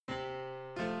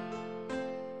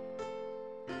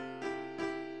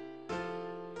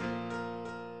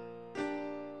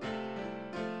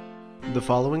The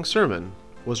following sermon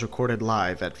was recorded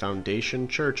live at Foundation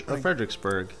Church of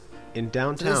Fredericksburg in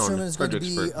downtown Today's sermon is going to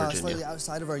Fredericksburg, be Virginia. slightly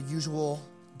outside of our usual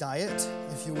diet,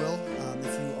 if you will.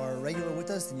 If you are regular with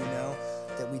us, then you know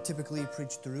that we typically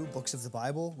preach through books of the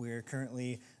Bible. We're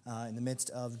currently in the midst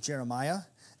of Jeremiah,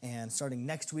 and starting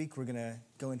next week, we're going to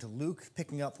go into Luke,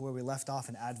 picking up where we left off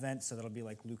in Advent, so that'll be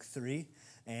like Luke 3,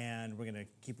 and we're going to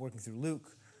keep working through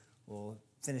Luke. We'll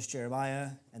finish Jeremiah,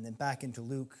 and then back into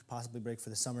Luke, possibly break for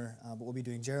the summer, but we'll be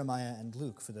doing Jeremiah and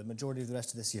Luke for the majority of the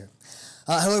rest of this year.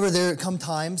 However, there come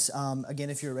times, again,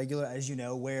 if you're a regular, as you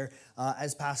know, where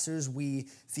as pastors, we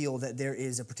feel that there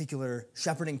is a particular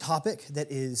shepherding topic that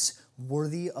is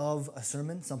worthy of a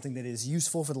sermon, something that is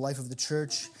useful for the life of the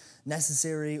church,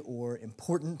 necessary or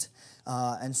important,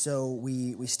 and so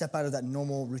we step out of that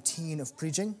normal routine of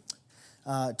preaching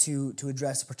to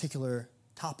address a particular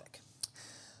topic.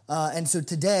 And so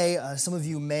today, some of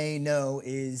you may know,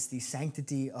 is the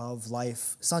Sanctity of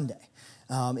Life Sunday.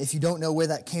 If you don't know where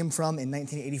that came from, in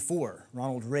 1984,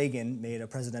 Ronald Reagan made a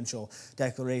presidential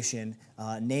declaration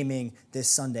naming this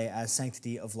Sunday as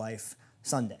Sanctity of Life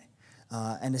Sunday.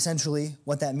 And essentially,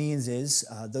 what that means is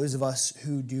those of us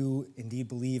who do indeed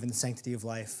believe in the sanctity of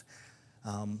life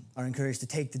are encouraged to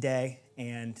take the day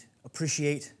and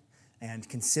appreciate and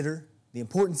consider the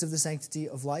importance of the sanctity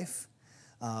of life,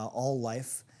 all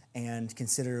life, and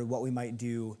consider what we might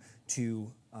do to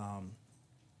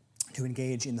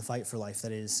engage in the fight for life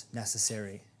that is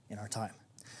necessary in our time.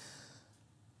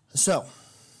 So,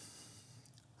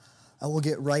 I will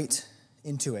get right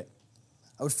into it.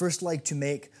 I would first like to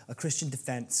make a Christian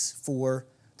defense for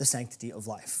the sanctity of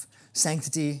life.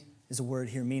 Sanctity is a word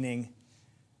here meaning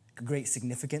great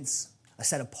significance, a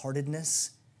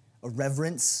set-apartedness, a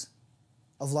reverence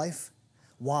of life.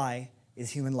 Why is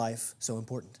human life so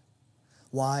important?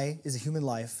 Why is a human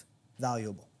life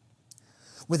valuable?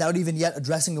 Without even yet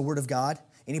addressing the Word of God,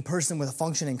 any person with a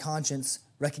functioning conscience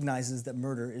recognizes that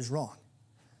murder is wrong.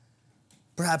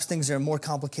 Perhaps things are more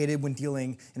complicated when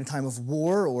dealing in a time of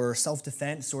war or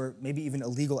self-defense or maybe even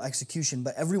illegal execution,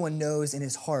 but everyone knows in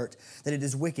his heart that it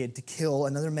is wicked to kill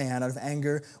another man out of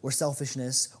anger or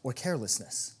selfishness or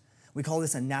carelessness. We call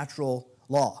this a natural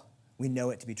law. We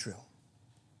know it to be true.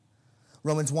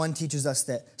 Romans 1 teaches us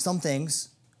that some things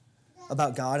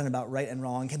about God and about right and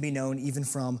wrong can be known even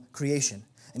from creation.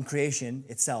 And creation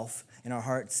itself, in our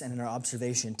hearts and in our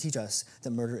observation, teach us that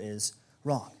murder is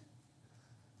wrong.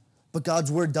 But God's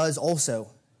word does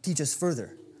also teach us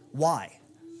further why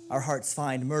our hearts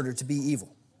find murder to be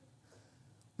evil.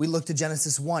 We look to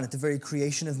Genesis 1 at the very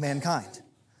creation of mankind.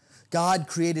 God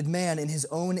created man in his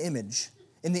own image.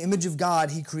 In the image of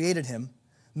God, he created him.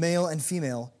 Male and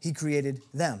female, he created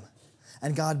them.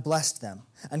 And God blessed them.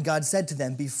 And God said to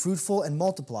them, "Be fruitful and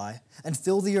multiply, and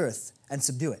fill the earth and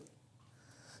subdue it."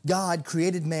 God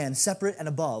created man separate and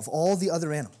above all the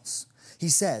other animals. He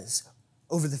says,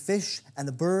 over the fish and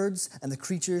the birds and the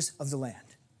creatures of the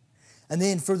land. And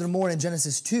then furthermore in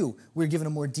Genesis 2, we're given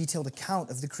a more detailed account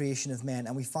of the creation of man.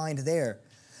 And we find there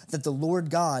that the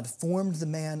Lord God formed the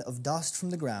man of dust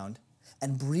from the ground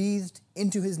and breathed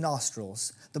into his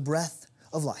nostrils the breath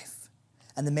of life.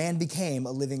 And the man became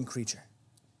a living creature.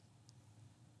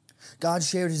 God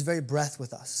shared his very breath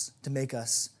with us to make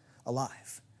us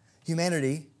alive.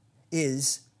 Humanity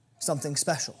is something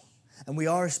special. And we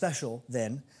are special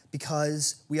then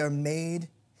because we are made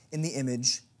in the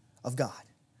image of God.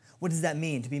 What does that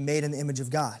mean, to be made in the image of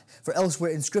God? For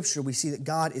elsewhere in Scripture, we see that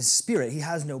God is spirit. He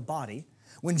has no body.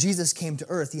 When Jesus came to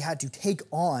earth, he had to take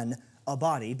on a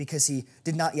body because he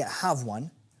did not yet have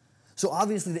one. So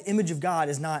obviously the image of God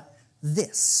is not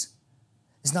this.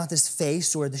 It's not this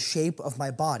face or the shape of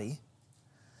my body.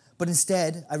 But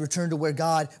instead, I return to where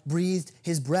God breathed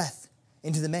his breath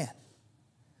into the man.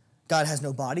 God has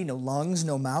no body, no lungs,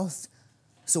 no mouth.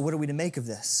 So what are we to make of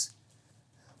this?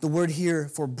 The word here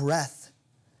for breath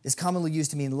is commonly used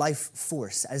to mean life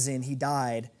force, as in he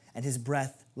died and his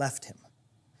breath left him.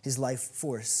 His life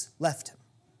force left him.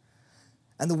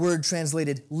 And the word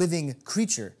translated living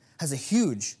creature has a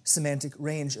huge semantic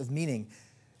range of meaning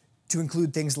to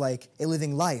include things like a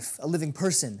living life, a living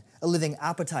person, a living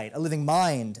appetite, a living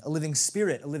mind, a living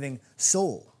spirit, a living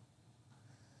soul.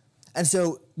 And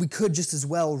so we could just as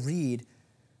well read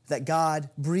that God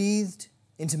breathed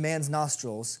into man's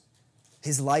nostrils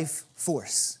his life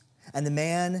force, and the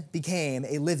man became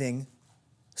a living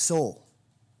soul.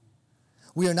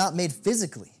 We are not made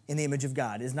physically in the image of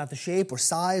God. It is not the shape or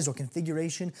size or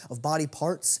configuration of body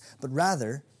parts, but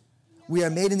rather we are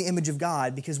made in the image of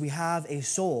God because we have a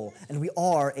soul and we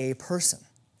are a person.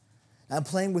 Now, I'm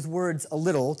playing with words a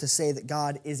little to say that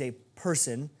God is a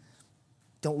person.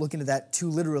 Don't look into that too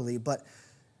literally, but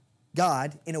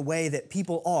God in a way that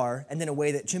people are, and then a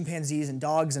way that chimpanzees and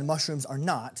dogs and mushrooms are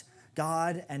not.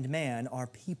 God and man are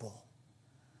people.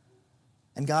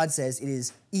 And God says it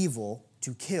is evil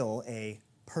to kill a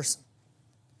person.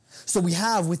 So we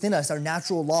have within us our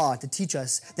natural law to teach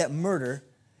us that murder,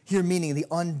 here meaning the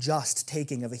unjust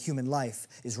taking of a human life,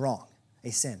 is wrong,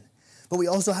 a sin. But we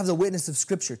also have the witness of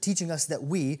Scripture teaching us that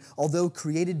we, although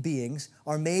created beings,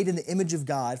 are made in the image of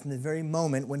God from the very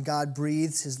moment when God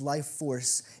breathes his life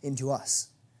force into us.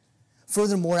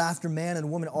 Furthermore, after man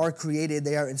and woman are created,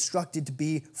 they are instructed to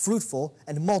be fruitful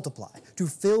and multiply, to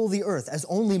fill the earth as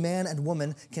only man and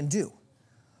woman can do.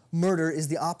 Murder is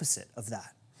the opposite of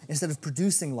that. Instead of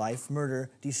producing life, murder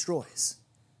destroys.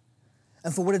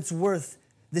 And for what it's worth,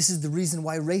 this is the reason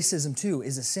why racism, too,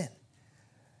 is a sin.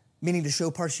 Meaning to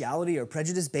show partiality or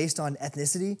prejudice based on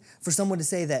ethnicity, for someone to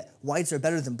say that whites are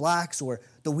better than blacks, or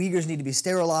the Uyghurs need to be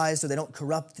sterilized so they don't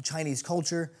corrupt the Chinese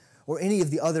culture, or any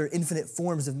of the other infinite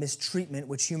forms of mistreatment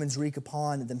which humans wreak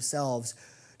upon themselves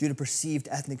due to perceived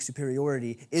ethnic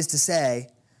superiority, is to say,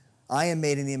 I am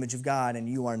made in the image of God and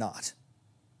you are not.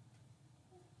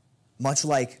 Much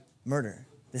like murder,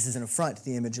 this is an affront to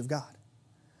the image of God.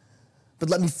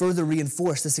 But let me further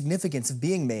reinforce the significance of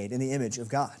being made in the image of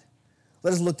God.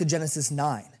 Let us look to Genesis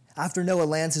 9. After Noah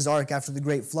lands his ark after the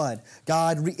great flood,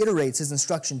 God reiterates his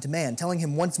instruction to man, telling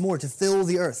him once more to fill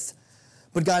the earth.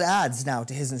 But God adds now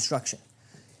to his instruction.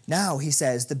 Now, he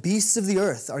says, the beasts of the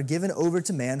earth are given over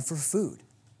to man for food.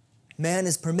 Man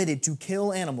is permitted to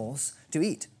kill animals to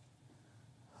eat.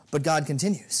 But God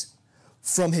continues,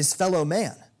 from his fellow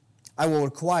man, I will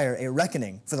require a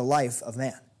reckoning for the life of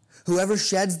man. Whoever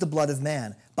sheds the blood of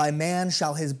man, by man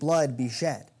shall his blood be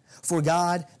shed. For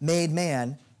God made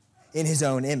man in his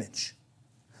own image.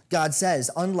 God says,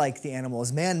 unlike the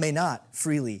animals, man may not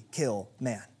freely kill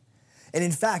man. And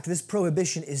in fact, this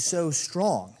prohibition is so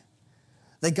strong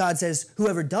that God says,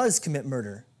 whoever does commit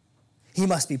murder, he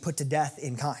must be put to death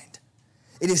in kind.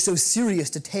 It is so serious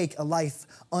to take a life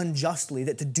unjustly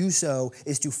that to do so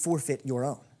is to forfeit your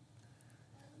own.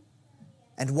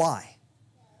 And why?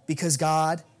 Because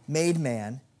God made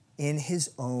man in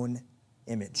his own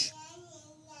image.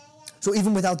 So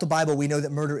even without the Bible, we know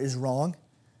that murder is wrong.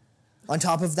 On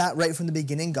top of that, right from the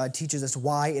beginning, God teaches us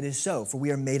why it is so, for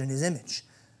we are made in his image.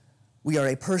 We are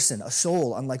a person, a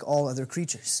soul, unlike all other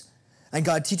creatures. And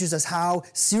God teaches us how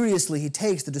seriously he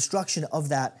takes the destruction of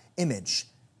that image.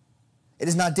 It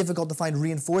is not difficult to find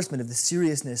reinforcement of the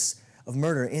seriousness of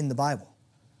murder in the Bible.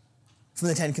 From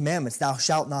the Ten Commandments, thou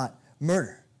shalt not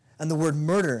murder. And the word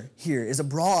murder here is a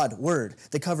broad word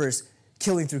that covers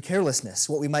killing through carelessness,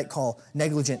 what we might call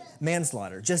negligent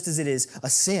manslaughter. Just as it is a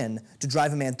sin to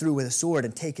drive a man through with a sword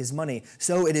and take his money,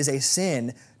 so it is a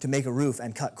sin to make a roof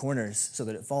and cut corners so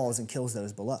that it falls and kills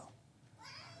those below.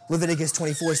 Leviticus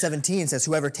 24:17 says,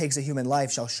 whoever takes a human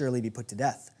life shall surely be put to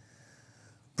death.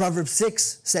 Proverbs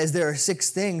 6 says there are 6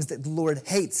 things that the Lord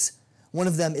hates. One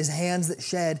of them is hands that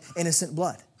shed innocent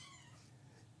blood.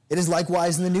 It is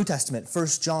likewise in the New Testament. 1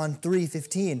 John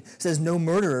 3:15 says, no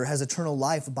murderer has eternal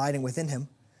life abiding within him.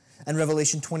 And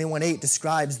Revelation 21:8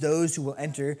 describes those who will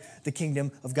enter the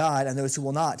kingdom of God and those who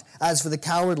will not. As for the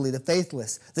cowardly, the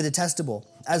faithless, the detestable,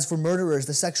 as for murderers,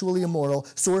 the sexually immoral,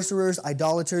 sorcerers,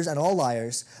 idolaters, and all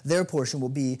liars, their portion will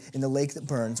be in the lake that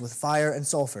burns with fire and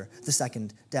sulfur, the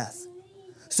second death.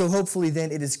 So hopefully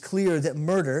then it is clear that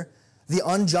murder, the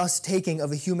unjust taking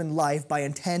of a human life by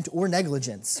intent or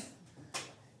negligence,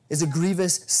 is a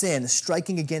grievous sin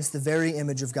striking against the very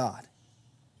image of God.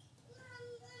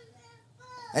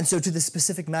 And so to the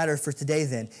specific matter for today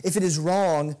then, if it is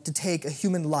wrong to take a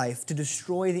human life to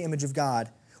destroy the image of God,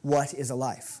 what is a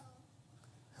life?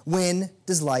 When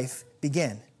does life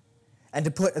begin? And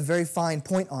to put a very fine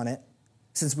point on it,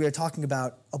 since we are talking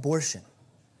about abortion,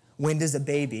 when does a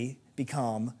baby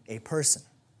become a person?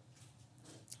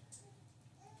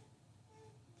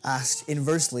 Asked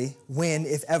inversely, when,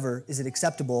 if ever, is it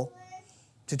acceptable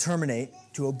to terminate,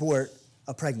 to abort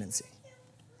a pregnancy?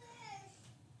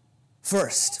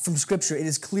 First, from Scripture, it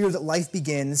is clear that life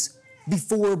begins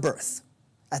before birth,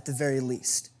 at the very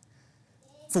least.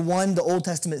 For one, the Old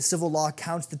Testament civil law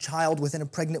counts the child within a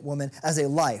pregnant woman as a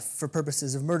life for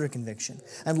purposes of murder conviction.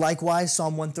 And likewise,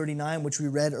 Psalm 139, which we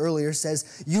read earlier,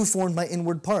 says, you formed my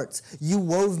inward parts. You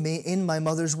wove me in my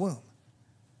mother's womb.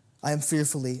 I am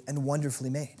fearfully and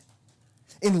wonderfully made.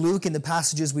 In Luke, in the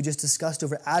passages we just discussed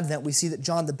over Advent, we see that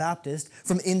John the Baptist,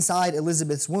 from inside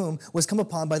Elizabeth's womb, was come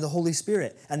upon by the Holy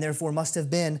Spirit, and therefore must have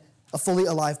been a fully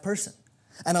alive person.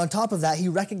 And on top of that, he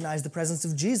recognized the presence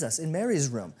of Jesus in Mary's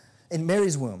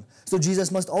womb. So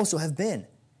Jesus must also have been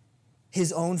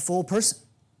his own full person.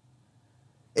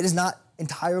 It is not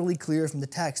entirely clear from the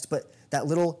text, but that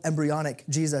little embryonic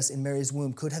Jesus in Mary's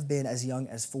womb could have been as young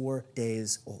as 4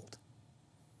 days old.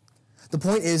 The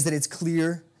point is that it's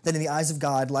clear that in the eyes of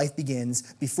God, life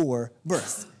begins before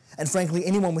birth. And frankly,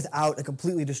 anyone without a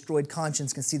completely destroyed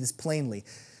conscience can see this plainly.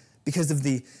 Because of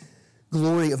the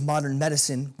glory of modern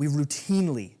medicine, we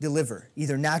routinely deliver,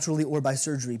 either naturally or by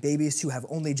surgery, babies who have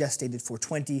only gestated for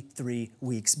 23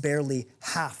 weeks, barely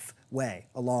halfway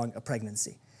along a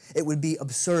pregnancy. It would be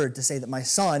absurd to say that my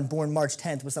son, born March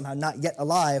 10th, was somehow not yet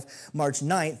alive March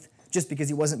 9th just because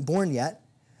he wasn't born yet.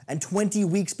 And 20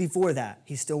 weeks before that,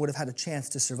 he still would have had a chance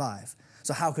to survive.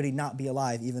 So how could he not be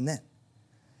alive even then?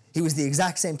 He was the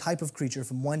exact same type of creature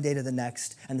from one day to the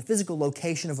next, and the physical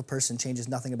location of a person changes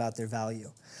nothing about their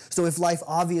value. So if life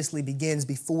obviously begins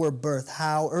before birth,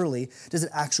 how early does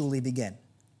it actually begin?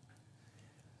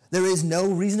 There is no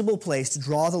reasonable place to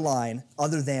draw the line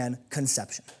other than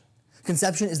conception.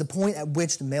 Conception is the point at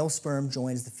which the male sperm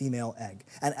joins the female egg.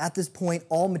 And at this point,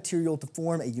 all material to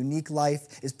form a unique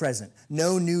life is present.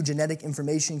 No new genetic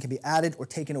information can be added or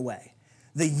taken away.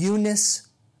 The you-ness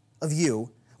of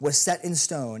you was set in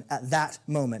stone at that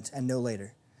moment and no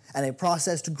later. And a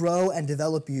process to grow and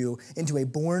develop you into a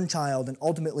born child and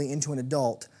ultimately into an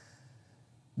adult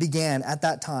began at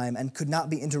that time and could not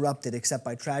be interrupted except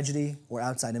by tragedy or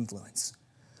outside influence.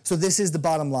 So this is the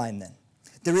bottom line then.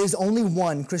 There is only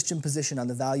one Christian position on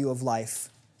the value of life,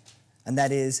 and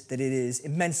that is that it is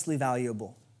immensely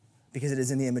valuable because it is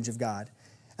in the image of God.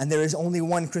 And there is only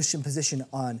one Christian position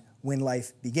on when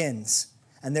life begins,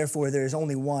 and therefore there is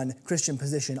only one Christian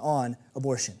position on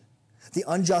abortion. The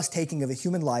unjust taking of a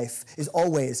human life is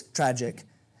always tragic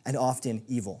and often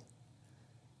evil.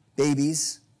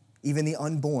 Babies, even the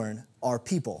unborn, are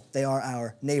people. They are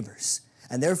our neighbors.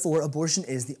 And therefore, abortion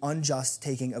is the unjust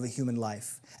taking of a human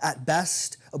life. At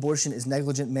best, abortion is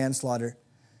negligent manslaughter.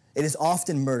 It is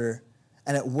often murder.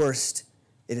 And at worst,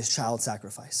 it is child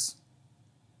sacrifice.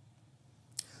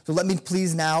 So let me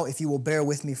please now, if you will bear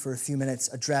with me for a few minutes,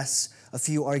 address a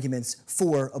few arguments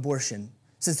for abortion,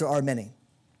 since there are many.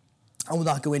 I will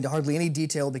not go into hardly any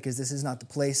detail because this is not the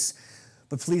place,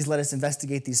 but please let us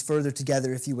investigate these further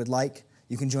together if you would like.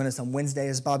 You can join us on Wednesday,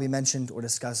 as Bobby mentioned, or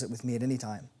discuss it with me at any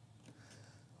time.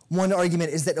 One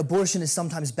argument is that abortion is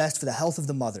sometimes best for the health of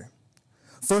the mother.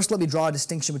 First, let me draw a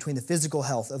distinction between the physical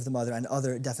health of the mother and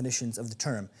other definitions of the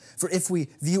term. For if we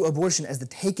view abortion as the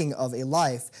taking of a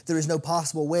life, there is no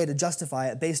possible way to justify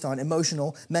it based on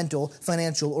emotional, mental,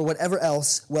 financial, or whatever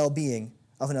else well-being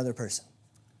of another person,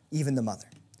 even the mother.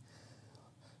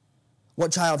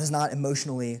 What child has not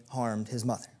emotionally harmed his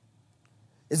mother?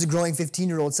 Is a growing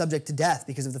 15-year-old subject to death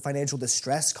because of the financial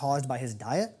distress caused by his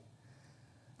diet?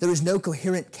 There is no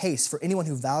coherent case for anyone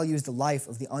who values the life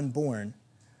of the unborn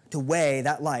to weigh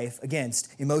that life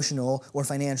against emotional or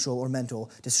financial or mental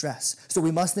distress. So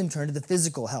we must then turn to the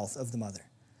physical health of the mother.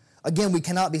 Again, we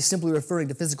cannot be simply referring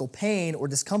to physical pain or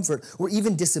discomfort or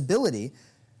even disability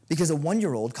because a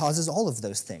 1-year-old causes all of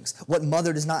those things. What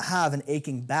mother does not have an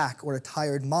aching back or a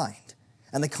tired mind?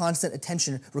 And the constant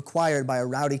attention required by a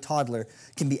rowdy toddler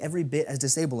can be every bit as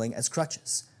disabling as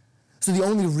crutches. So the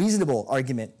only reasonable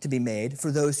argument to be made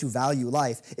for those who value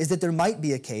life is that there might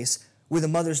be a case where the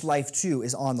mother's life too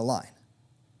is on the line.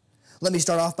 Let me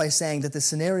start off by saying that the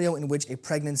scenario in which a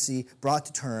pregnancy brought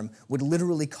to term would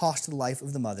literally cost the life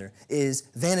of the mother is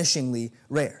vanishingly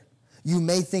rare. You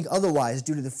may think otherwise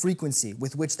due to the frequency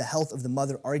with which the health of the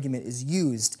mother argument is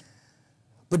used,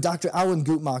 but Dr. Alan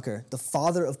Guttmacher, the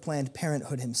father of Planned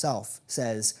Parenthood himself,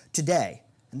 says, today,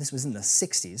 and this was in the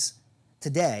 60s,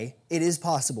 today, it is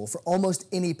possible for almost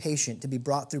any patient to be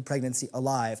brought through pregnancy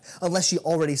alive unless she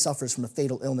already suffers from a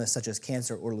fatal illness such as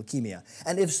cancer or leukemia.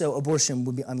 And if so, abortion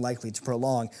would be unlikely to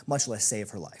prolong, much less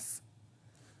save her life.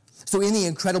 So in the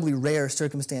incredibly rare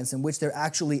circumstance in which there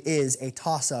actually is a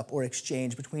toss-up or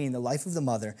exchange between the life of the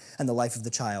mother and the life of the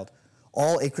child,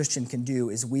 all a Christian can do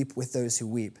is weep with those who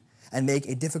weep and make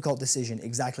a difficult decision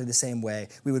exactly the same way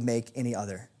we would make any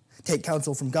other. Take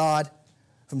counsel from God,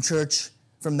 from church,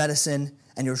 from medicine,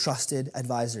 and your trusted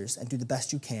advisors, and do the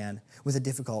best you can with a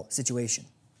difficult situation.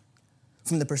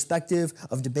 From the perspective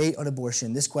of debate on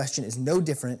abortion, this question is no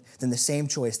different than the same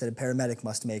choice that a paramedic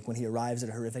must make when he arrives at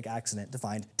a horrific accident to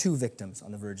find 2 victims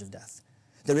on the verge of death.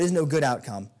 There is no good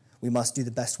outcome. We must do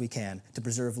the best we can to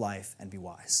preserve life and be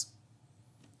wise.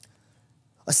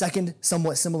 A second,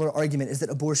 somewhat similar argument is that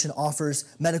abortion offers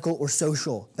medical or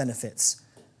social benefits,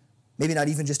 maybe not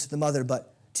even just to the mother,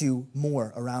 but to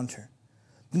more around her.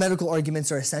 The medical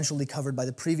arguments are essentially covered by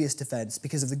the previous defense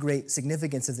because of the great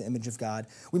significance of the image of God.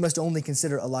 We must only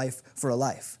consider a life for a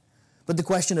life. But the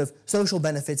question of social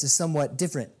benefits is somewhat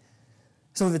different.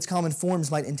 Some of its common forms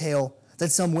might entail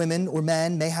that some women or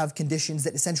men may have conditions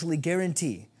that essentially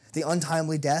guarantee the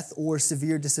untimely death or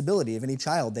severe disability of any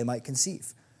child they might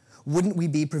conceive. Wouldn't we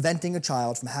be preventing a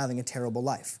child from having a terrible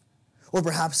life? Or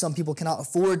perhaps some people cannot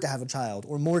afford to have a child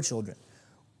or more children.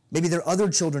 Maybe their other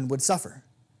children would suffer.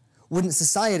 Wouldn't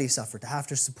society suffer to have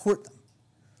to support them?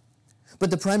 But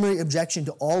the primary objection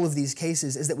to all of these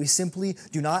cases is that we simply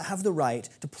do not have the right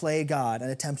to play God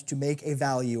and attempt to make a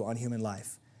value on human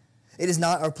life. It is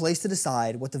not our place to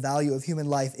decide what the value of human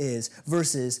life is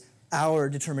versus our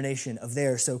determination of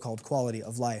their so-called quality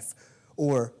of life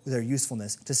or their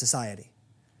usefulness to society.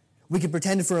 We can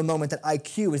pretend for a moment that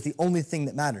IQ is the only thing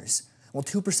that matters. Well,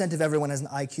 2% of everyone has an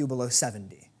IQ below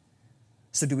 70.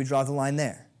 So do we draw the line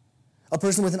there? A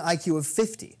person with an IQ of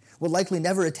 50 will likely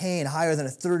never attain higher than a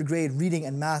third grade reading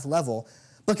and math level,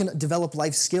 but can develop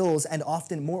life skills and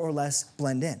often more or less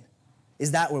blend in.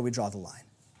 Is that where we draw the line?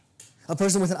 A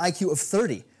person with an IQ of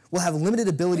 30 will have limited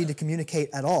ability to communicate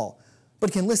at all,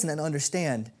 but can listen and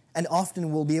understand, and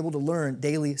often will be able to learn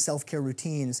daily self-care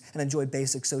routines and enjoy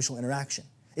basic social interaction.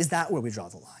 Is that where we draw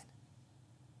the line?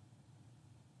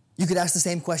 You could ask the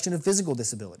same question of physical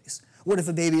disabilities. What if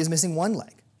a baby is missing one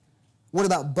leg? What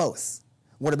about both?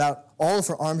 What about all of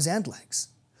her arms and legs?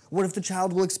 What if the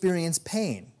child will experience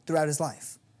pain throughout his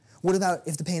life? What about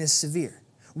if the pain is severe?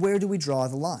 Where do we draw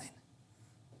the line?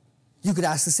 You could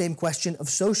ask the same question of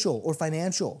social or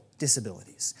financial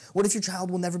disabilities. What if your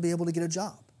child will never be able to get a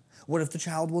job? What if the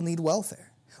child will need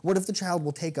welfare? What if the child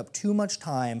will take up too much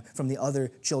time from the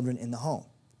other children in the home?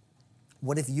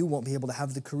 What if you won't be able to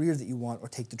have the career that you want or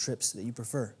take the trips that you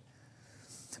prefer?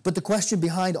 But the question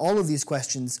behind all of these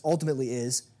questions ultimately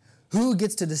is, who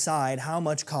gets to decide how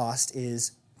much cost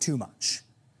is too much?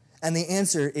 And the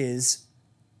answer is,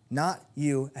 not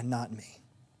you and not me.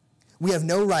 We have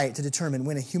no right to determine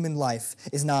when a human life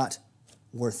is not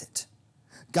worth it.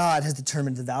 God has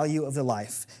determined the value of the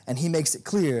life, and he makes it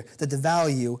clear that the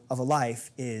value of a life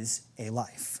is a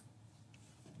life.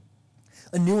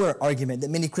 A newer argument that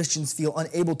many Christians feel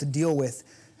unable to deal with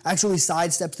actually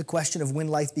sidesteps the question of when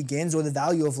life begins or the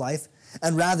value of life,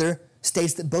 and rather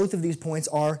states that both of these points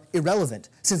are irrelevant,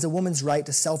 since a woman's right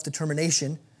to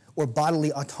self-determination or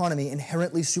bodily autonomy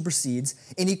inherently supersedes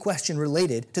any question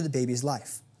related to the baby's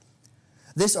life.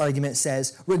 This argument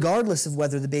says, regardless of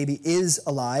whether the baby is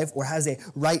alive or has a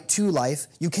right to life,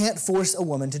 you can't force a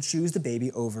woman to choose the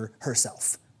baby over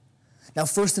herself. Now,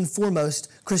 first and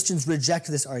foremost, Christians reject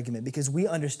this argument because we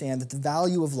understand that the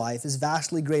value of life is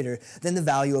vastly greater than the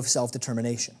value of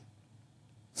self-determination.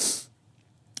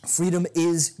 Freedom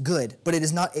is good, but it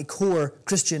is not a core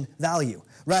Christian value.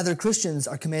 Rather, Christians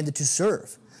are commanded to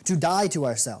serve, to die to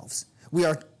ourselves. We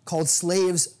are called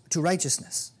slaves to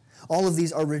righteousness. All of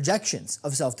these are rejections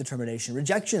of self-determination,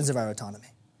 rejections of our autonomy.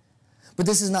 But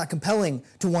this is not compelling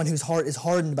to one whose heart is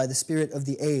hardened by the spirit of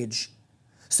the age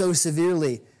so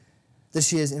severely that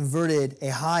she has inverted a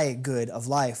high good of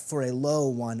life for a low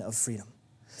one of freedom.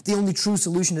 The only true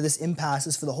solution to this impasse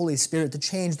is for the Holy Spirit to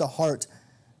change the heart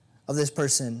of this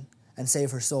person and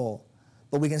save her soul.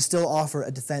 But we can still offer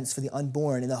a defense for the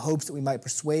unborn in the hopes that we might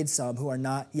persuade some who are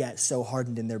not yet so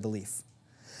hardened in their belief.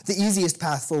 The easiest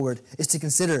path forward is to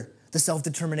consider the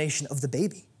self-determination of the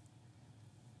baby.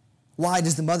 Why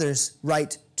does the mother's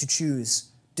right to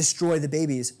choose destroy the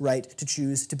baby's right to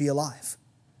choose to be alive?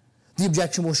 The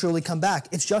objection will surely come back.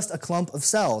 It's just a clump of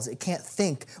cells. It can't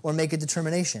think or make a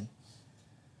determination.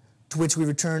 To which we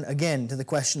return again to the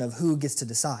question of who gets to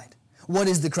decide. What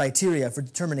is the criteria for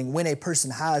determining when a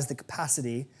person has the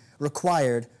capacity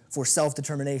required for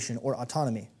self-determination or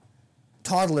autonomy?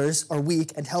 Toddlers are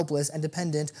weak and helpless and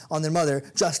dependent on their mother,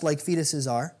 just like fetuses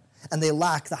are, and they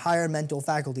lack the higher mental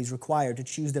faculties required to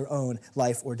choose their own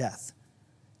life or death.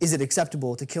 Is it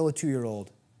acceptable to kill a 2-year-old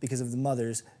because of the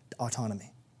mother's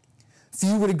autonomy?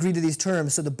 Few would agree to these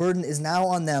terms, so the burden is now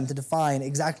on them to define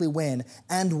exactly when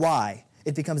and why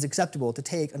it becomes acceptable to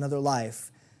take another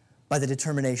life by the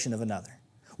determination of another.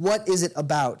 What is it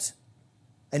about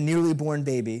a nearly born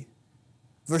baby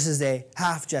versus a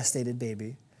half-gestated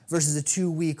baby versus a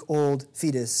 2-week-old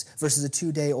fetus versus a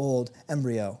 2-day-old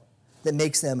embryo that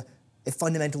makes them a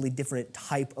fundamentally different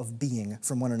type of being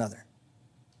from one another?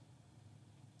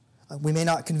 We may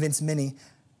not convince many,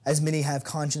 as many have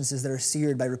consciences that are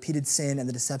seared by repeated sin and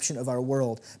the deception of our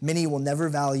world. Many will never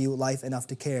value life enough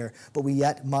to care, but we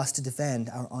yet must defend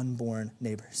our unborn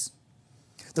neighbors.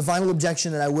 The final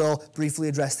objection that I will briefly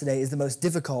address today is the most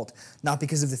difficult, not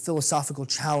because of the philosophical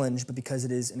challenge, but because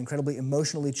it is an incredibly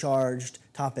emotionally charged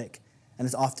topic and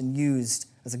is often used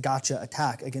as a gotcha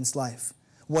attack against life.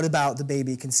 What about the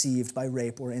baby conceived by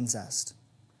rape or incest?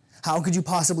 How could you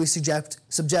possibly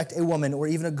subject a woman or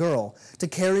even a girl to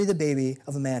carry the baby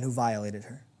of a man who violated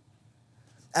her?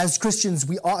 As Christians,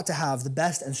 we ought to have the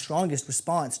best and strongest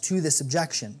response to this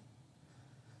subjection.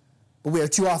 But we are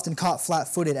too often caught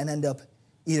flat-footed and end up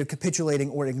either capitulating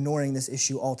or ignoring this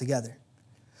issue altogether.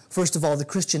 First of all, the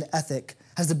Christian ethic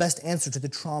has the best answer to the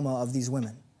trauma of these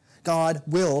women. God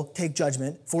will take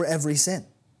judgment for every sin.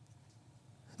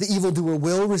 The evildoer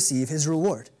will receive his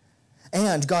reward.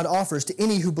 And God offers to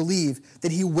any who believe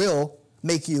that he will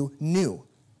make you new,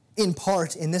 in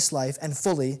part in this life and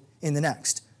fully in the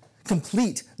next.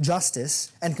 Complete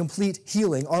justice and complete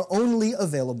healing are only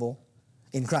available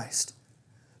in Christ.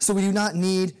 So we do not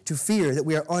need to fear that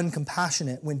we are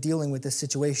uncompassionate when dealing with this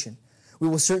situation. We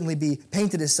will certainly be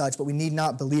painted as such, but we need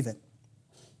not believe it.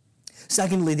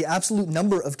 Secondly, the absolute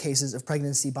number of cases of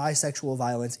pregnancy by sexual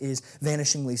violence is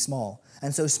vanishingly small,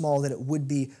 and so small that it would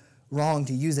be wrong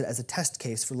to use it as a test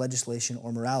case for legislation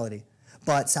or morality.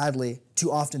 But sadly,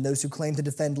 too often those who claim to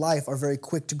defend life are very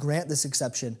quick to grant this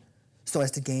exception so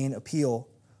as to gain appeal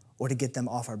or to get them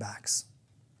off our backs.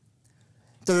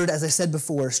 Third, as I said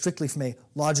before, strictly from a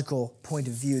logical point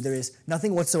of view, there is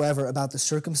nothing whatsoever about the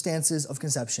circumstances of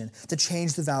conception to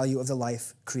change the value of the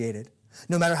life created.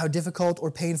 No matter how difficult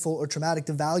or painful or traumatic,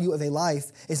 the value of a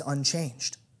life is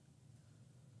unchanged.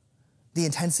 The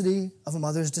intensity of a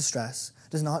mother's distress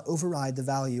does not override the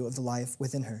value of the life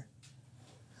within her.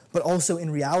 But also in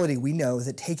reality, we know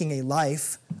that taking a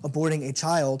life, aborting a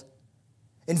child,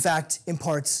 in fact,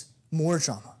 imparts more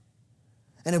trauma.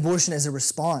 An abortion as a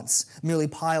response merely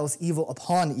piles evil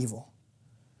upon evil.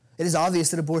 It is obvious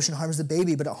that abortion harms the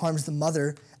baby, but it harms the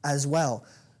mother as well.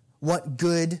 What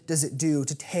good does it do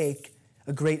to take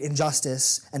a great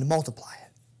injustice and multiply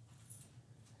it?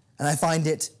 And I find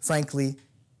it, frankly,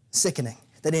 sickening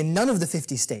that in none of the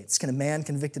 50 states can a man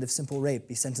convicted of simple rape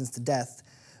be sentenced to death,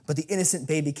 but the innocent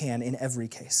baby can in every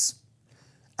case.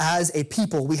 As a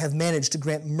people, we have managed to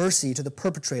grant mercy to the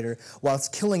perpetrator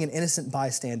whilst killing an innocent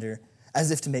bystander as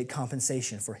if to make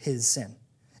compensation for his sin,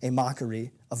 a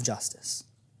mockery of justice.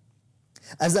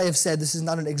 As I have said, this is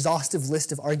not an exhaustive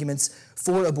list of arguments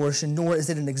for abortion, nor is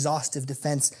it an exhaustive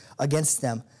defense against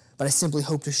them, but I simply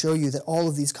hope to show you that all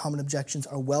of these common objections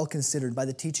are well considered by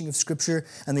the teaching of Scripture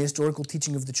and the historical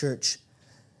teaching of the Church.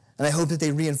 And I hope that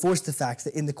they reinforce the fact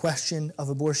that in the question of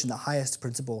abortion, the highest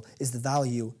principle is the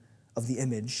value of the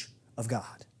image of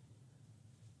God.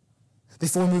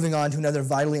 Before moving on to another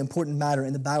vitally important matter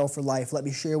in the battle for life, let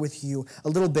me share with you a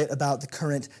little bit about the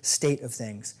current state of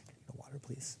things. Water,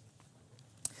 please.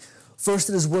 First,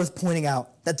 it is worth pointing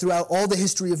out that throughout all the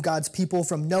history of God's people,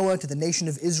 from Noah to the nation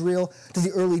of Israel, to the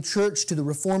early church, to the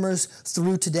reformers,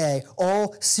 through today,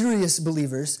 all serious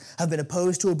believers have been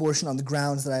opposed to abortion on the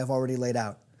grounds that I have already laid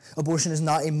out. Abortion is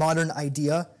not a modern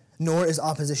idea, nor is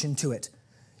opposition to it.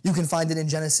 You can find it in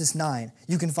Genesis 9.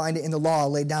 You can find it in the law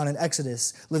laid down in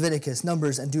Exodus, Leviticus,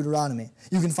 Numbers, and Deuteronomy.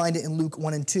 You can find it in Luke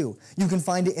 1 and 2. You can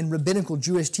find it in rabbinical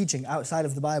Jewish teaching outside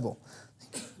of the Bible.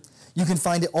 You can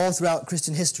find it all throughout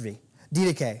Christian history.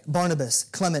 Didache, Barnabas,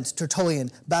 Clement, Tertullian,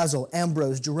 Basil,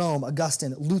 Ambrose, Jerome,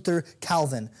 Augustine, Luther,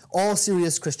 Calvin, all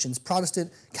serious Christians,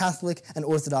 Protestant, Catholic, and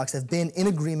Orthodox, have been in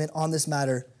agreement on this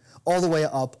matter all the way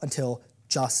up until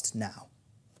just now.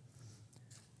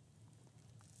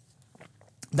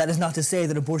 That is not to say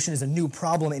that abortion is a new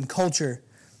problem in culture.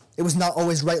 It was not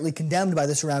always rightly condemned by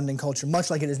the surrounding culture, much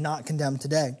like it is not condemned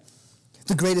today.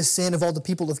 The greatest sin of all the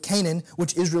people of Canaan,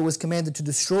 which Israel was commanded to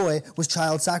destroy, was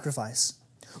child sacrifice.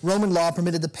 Roman law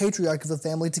permitted the patriarch of the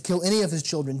family to kill any of his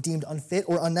children deemed unfit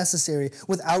or unnecessary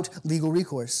without legal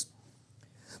recourse.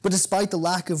 But despite the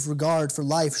lack of regard for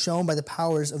life shown by the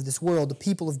powers of this world, the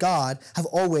people of God have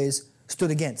always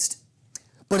stood against.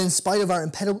 But in spite of our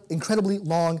incredibly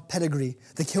long pedigree,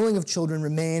 the killing of children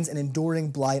remains an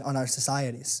enduring blight on our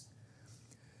societies.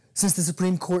 Since the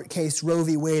Supreme Court case Roe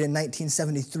v. Wade in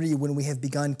 1973, when we have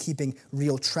begun keeping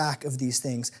real track of these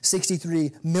things,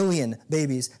 63 million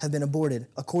babies have been aborted,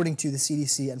 according to the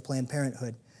CDC and Planned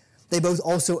Parenthood. They both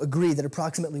also agree that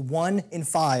approximately 1 in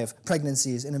 5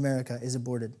 pregnancies in America is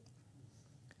aborted.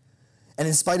 And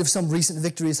in spite of some recent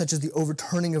victories, such as the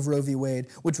overturning of Roe v. Wade,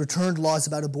 which returned laws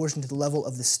about abortion to the level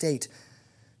of the state,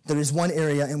 there is one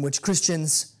area in which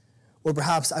Christians, or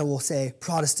perhaps I will say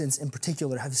Protestants in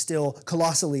particular, have still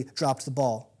colossally dropped the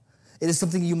ball. It is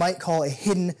something you might call a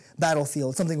hidden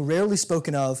battlefield, something rarely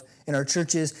spoken of in our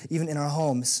churches, even in our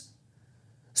homes.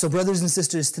 So brothers and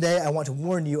sisters, today I want to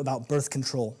warn you about birth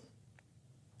control.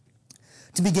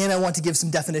 To begin, I want to give some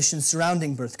definitions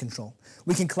surrounding birth control.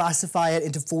 We can classify it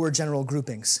into 4 general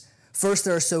groupings. First,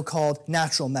 there are so-called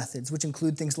natural methods, which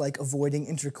include things like avoiding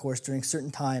intercourse during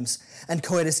certain times, and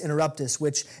coitus interruptus,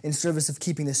 which, in service of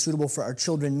keeping this suitable for our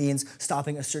children, means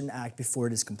stopping a certain act before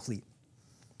it is complete.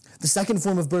 The second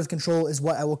form of birth control is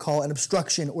what I will call an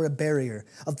obstruction or a barrier,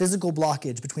 a physical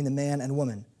blockage between the man and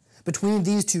woman. Between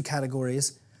these two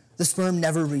categories, the sperm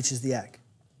never reaches the egg.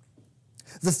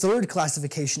 The third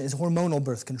classification is hormonal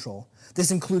birth control.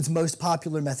 This includes most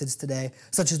popular methods today,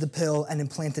 such as the pill and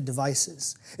implanted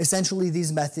devices. Essentially,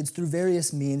 these methods, through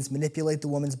various means, manipulate the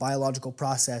woman's biological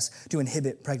process to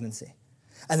inhibit pregnancy.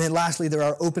 And then lastly, there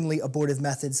are openly abortive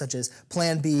methods such as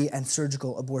Plan B and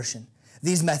surgical abortion.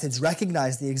 These methods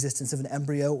recognize the existence of an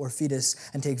embryo or fetus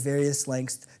and take various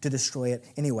lengths to destroy it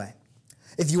anyway.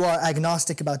 If you are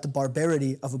agnostic about the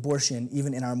barbarity of abortion,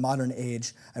 even in our modern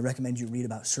age, I recommend you read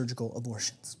about surgical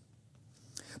abortions.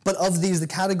 But of these, the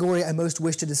category I most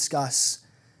wish to discuss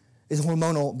is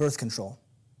hormonal birth control.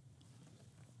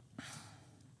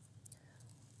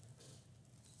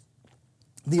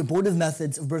 The abortive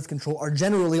methods of birth control are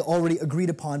generally already agreed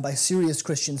upon by serious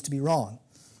Christians to be wrong.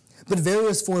 But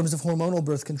various forms of hormonal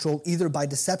birth control, either by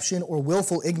deception or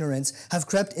willful ignorance, have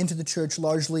crept into the church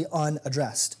largely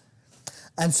unaddressed.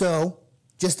 And so,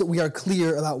 just that we are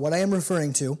clear about what I am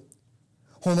referring to,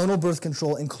 hormonal birth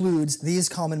control includes these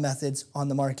common methods on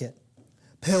the market.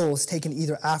 Pills taken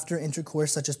either after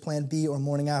intercourse, such as Plan B or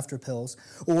morning after pills,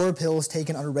 or pills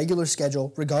taken on a regular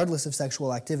schedule, regardless of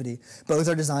sexual activity. Both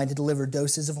are designed to deliver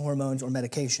doses of hormones or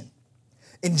medication.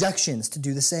 Injections to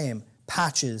do the same.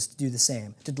 Patches to do the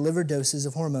same, to deliver doses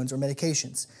of hormones or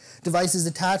medications. Devices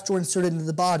attached or inserted into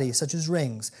the body, such as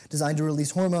rings, designed to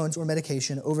release hormones or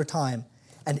medication over time.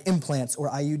 And implants or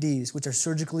IUDs, which are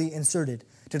surgically inserted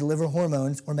to deliver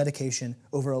hormones or medication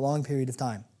over a long period of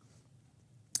time.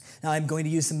 Now, I'm going to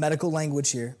use some medical language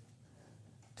here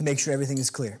to make sure everything is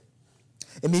clear.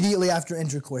 Immediately after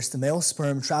intercourse, the male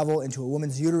sperm travel into a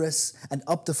woman's uterus and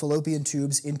up the fallopian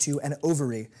tubes into an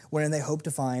ovary, wherein they hope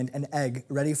to find an egg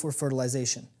ready for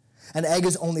fertilization. An egg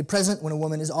is only present when a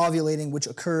woman is ovulating, which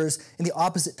occurs in the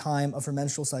opposite time of her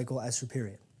menstrual cycle as her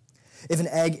period. If an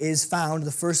egg is found,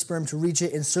 the first sperm to reach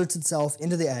it inserts itself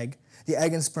into the egg. The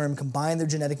egg and sperm combine their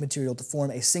genetic material to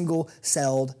form a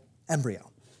single-celled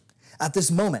embryo. At this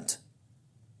moment,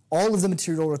 all of the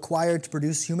material required to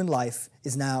produce human life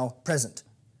is now present.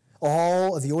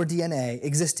 All of your DNA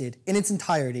existed in its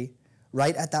entirety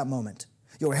right at that moment.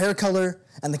 Your hair color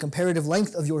and the comparative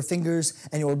length of your fingers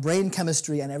and your brain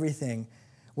chemistry and everything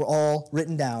were all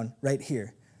written down right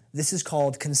here. This is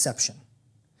called conception.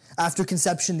 After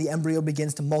conception, the embryo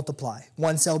begins to multiply.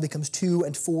 One cell becomes 2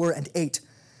 and 4 and 8.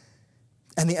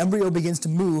 And the embryo begins to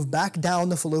move back down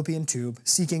the fallopian tube,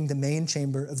 seeking the main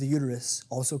chamber of the uterus,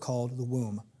 also called the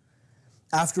womb.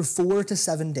 After 4 to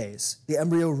 7 days, the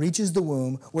embryo reaches the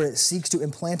womb, where it seeks to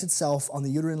implant itself on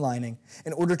the uterine lining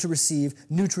in order to receive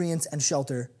nutrients and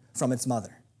shelter from its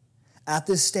mother. At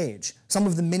this stage, some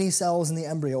of the many cells in the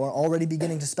embryo are already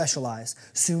beginning to specialize,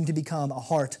 soon to become a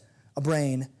heart, a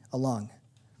brain, a lung.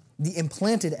 The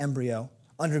implanted embryo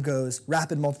undergoes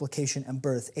rapid multiplication and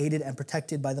birth, aided and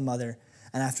protected by the mother,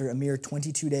 and after a mere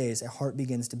 22 days, a heart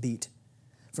begins to beat.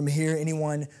 From here,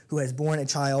 anyone who has born a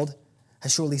child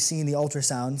has surely seen the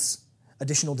ultrasounds.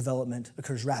 Additional development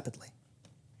occurs rapidly.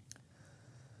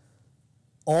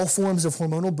 All forms of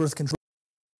hormonal birth control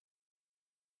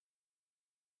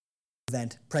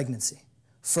prevent pregnancy.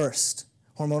 First,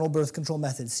 hormonal birth control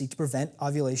methods seek to prevent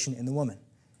ovulation in the woman.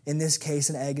 In this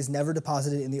case, an egg is never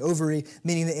deposited in the ovary,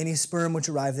 meaning that any sperm which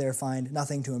arrive there find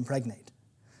nothing to impregnate.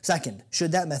 Second,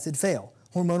 should that method fail,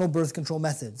 hormonal birth control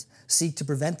methods seek to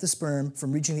prevent the sperm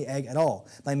from reaching the egg at all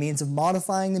by means of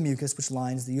modifying the mucus which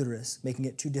lines the uterus, making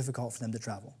it too difficult for them to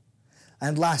travel.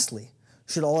 And lastly,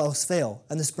 should all else fail,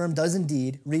 and the sperm does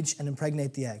indeed reach and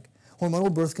impregnate the egg,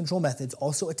 hormonal birth control methods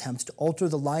also attempt to alter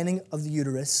the lining of the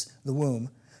uterus, the womb,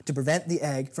 to prevent the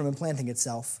egg from implanting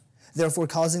itself, therefore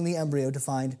causing the embryo to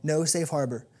find no safe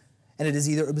harbor, and it is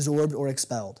either absorbed or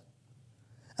expelled.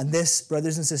 And this,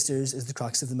 brothers and sisters, is the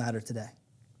crux of the matter today.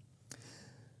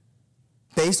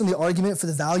 Based on the argument for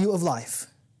the value of life,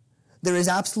 there is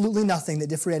absolutely nothing that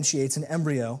differentiates an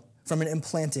embryo from an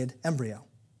implanted embryo.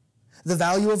 The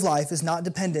value of life is not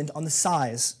dependent on the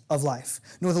size of life,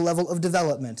 nor the level of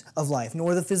development of life,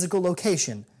 nor the physical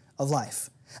location of life.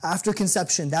 After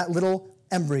conception, that little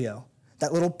embryo,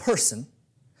 that little person,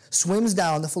 swims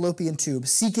down the fallopian tube,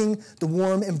 seeking the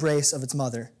warm embrace of its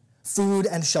mother, food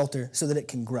and shelter so that it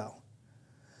can grow.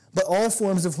 But all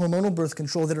forms of hormonal birth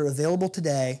control that are available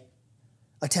today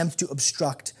attempt to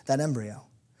obstruct that embryo,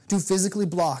 to physically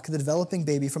block the developing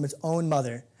baby from its own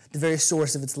mother, the very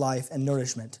source of its life and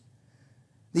nourishment.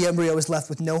 The embryo is left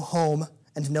with no home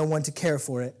and no one to care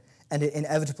for it, and it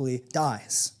inevitably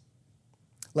dies.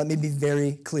 Let me be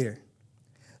very clear.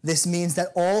 This means that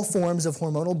all forms of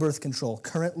hormonal birth control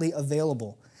currently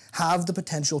available have the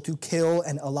potential to kill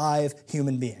an alive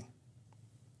human being.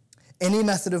 Any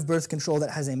method of birth control that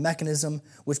has a mechanism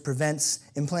which prevents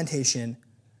implantation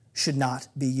should not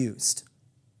be used.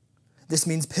 This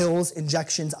means pills,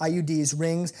 injections, IUDs,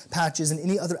 rings, patches, and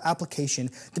any other application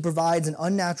that provides an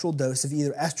unnatural dose of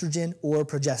either estrogen or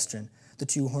progesterone, the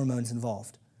two hormones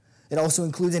involved. It also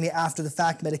includes any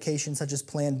after-the-fact medications such as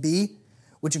Plan B,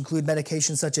 which include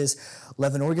medications such as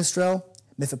levonorgestrel,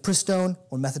 mifepristone,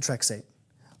 or methotrexate.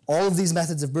 All of these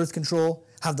methods of birth control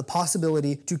have the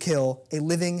possibility to kill a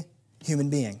living human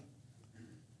being.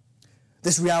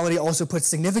 This reality also puts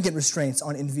significant restraints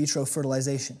on in vitro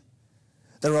fertilization.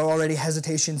 There are already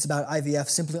hesitations about IVF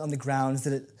simply on the grounds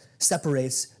that it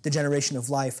separates the generation of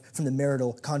life from the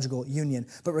marital conjugal union.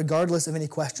 But regardless of any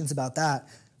questions about that,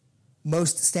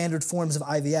 most standard forms of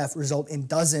IVF result in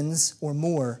dozens or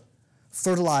more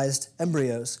fertilized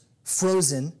embryos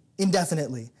frozen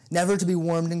indefinitely, never to be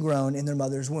warmed and grown in their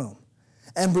mother's womb.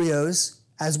 Embryos,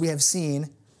 as we have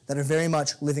seen, that are very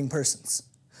much living persons.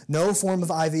 No form of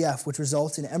IVF which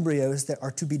results in embryos that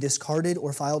are to be discarded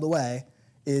or filed away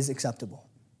is acceptable.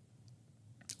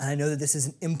 And I know that this is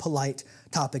an impolite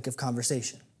topic of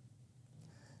conversation.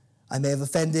 I may have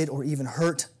offended or even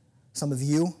hurt some of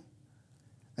you,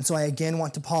 and so I again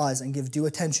want to pause and give due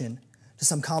attention to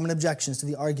some common objections to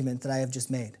the argument that I have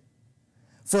just made.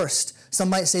 First, some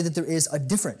might say that there is a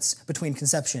difference between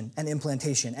conception and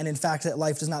implantation, and in fact that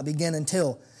life does not begin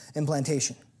until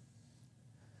implantation.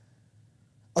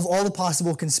 Of all the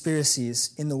possible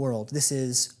conspiracies in the world, this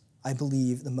is, I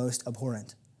believe, the most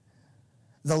abhorrent.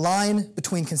 The line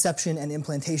between conception and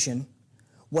implantation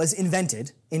was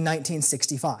invented in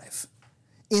 1965.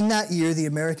 In that year, the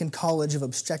American College of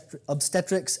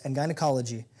Obstetrics and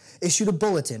Gynecology issued a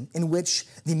bulletin in which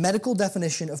the medical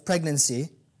definition of pregnancy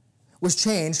was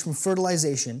changed from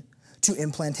fertilization to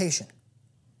implantation.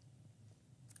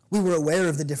 We were aware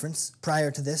of the difference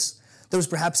prior to this. There was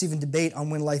perhaps even debate on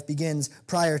when life begins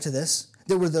prior to this.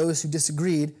 There were those who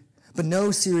disagreed, but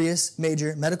no serious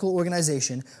major medical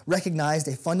organization recognized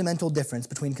a fundamental difference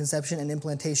between conception and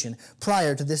implantation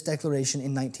prior to this declaration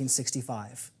in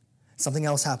 1965. Something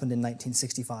else happened in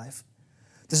 1965.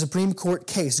 The Supreme Court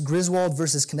case Griswold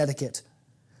versus Connecticut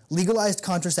legalized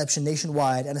contraception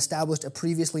nationwide and established a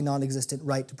previously non-existent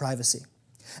right to privacy.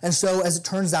 And so, as it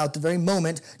turns out, the very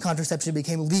moment contraception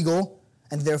became legal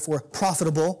and therefore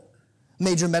profitable,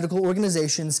 major medical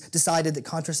organizations decided that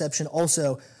contraception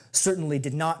also certainly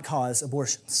did not cause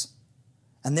abortions.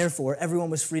 And therefore, everyone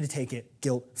was free to take it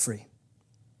guilt-free.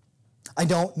 I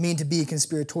don't mean to be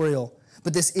conspiratorial,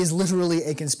 but this is literally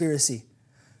a conspiracy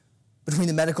between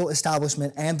the medical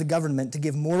establishment and the government to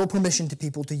give moral permission to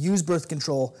people to use birth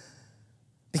control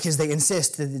because they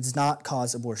insist that it does not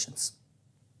cause abortions.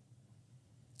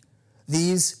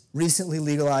 These recently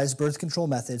legalized birth control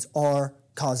methods are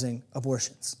causing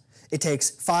abortions. It takes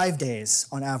 5 days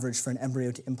on average for an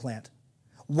embryo to implant.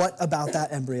 What about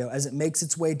that embryo as it makes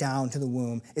its way down to the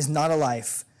womb is not a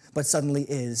life, but suddenly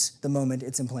is the moment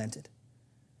it's implanted?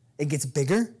 It gets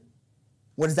bigger?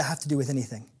 What does that have to do with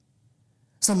anything?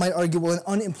 Some might argue, well, an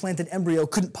unimplanted embryo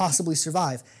couldn't possibly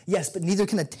survive. Yes, but neither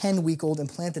can a 10-week-old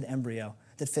implanted embryo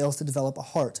that fails to develop a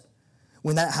heart.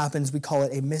 When that happens, we call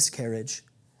it a miscarriage,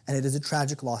 and it is a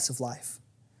tragic loss of life.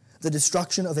 The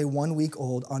destruction of a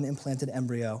 1-week-old unimplanted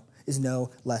embryo is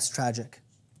no less tragic.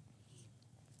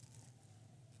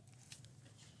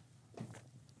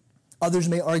 Others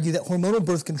may argue that hormonal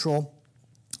birth control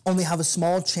only have a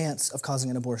small chance of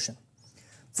causing an abortion,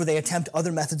 for they attempt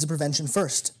other methods of prevention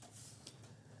first.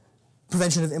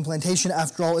 Prevention of implantation,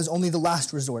 after all, is only the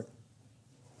last resort.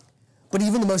 But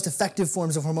even the most effective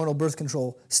forms of hormonal birth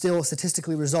control still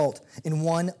statistically result in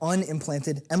one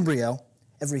unimplanted embryo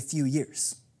every few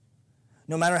years.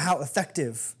 No matter how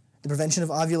effective the prevention of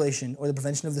ovulation or the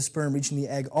prevention of the sperm reaching the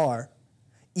egg are,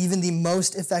 even the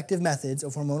most effective methods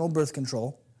of hormonal birth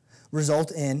control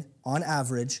result in, on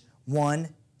average, one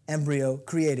embryo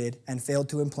created and failed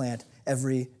to implant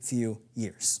every few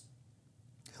years.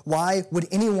 Why would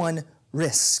anyone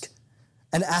risk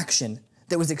an action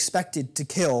that was expected to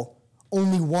kill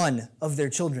only one of their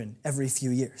children every few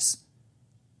years?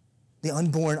 The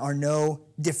unborn are no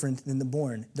different than the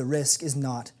born. The risk is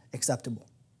not acceptable.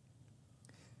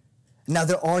 Now,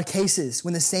 there are cases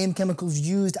when the same chemicals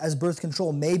used as birth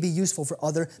control may be useful for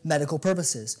other medical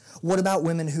purposes. What about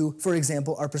women who, for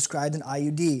example, are prescribed an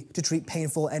IUD to treat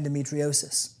painful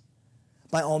endometriosis?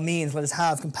 By all means, let us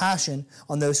have compassion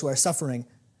on those who are suffering,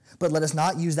 but let us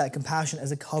not use that compassion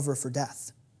as a cover for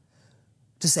death.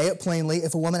 To say it plainly,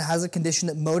 if a woman has a condition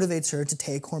that motivates her to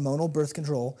take hormonal birth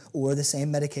control or the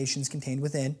same medications contained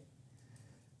within,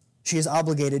 she is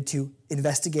obligated to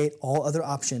investigate all other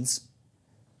options,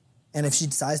 and if she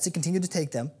decides to continue to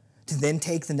take them, to then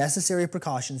take the necessary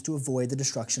precautions to avoid the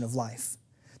destruction of life.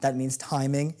 That means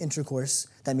timing intercourse.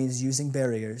 That means using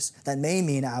barriers. That may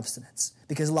mean abstinence,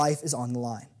 because life is on the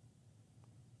line.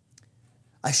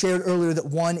 I shared earlier that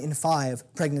 1 in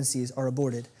 5 pregnancies are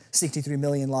aborted, 63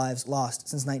 million lives lost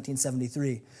since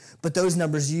 1973. But those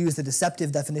numbers use the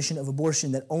deceptive definition of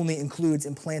abortion that only includes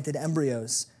implanted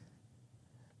embryos.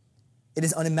 It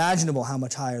is unimaginable how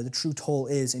much higher the true toll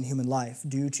is in human life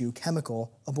due to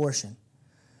chemical abortion.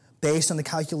 Based on the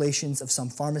calculations of some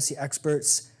pharmacy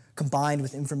experts, combined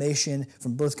with information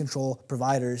from birth control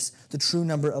providers, the true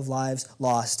number of lives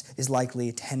lost is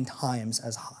likely 10 times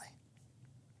as high.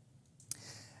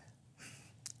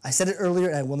 I said it earlier,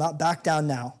 and I will not back down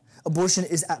now. Abortion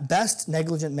is at best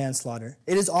negligent manslaughter.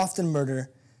 It is often murder,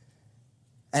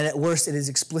 and at worst it is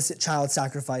explicit child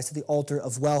sacrifice to the altar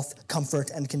of wealth, comfort,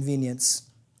 and convenience.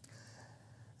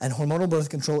 And hormonal birth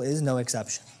control is no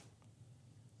exception.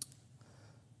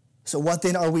 So what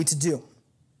then are we to do?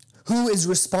 Who is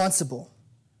responsible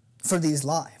for these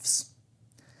lives?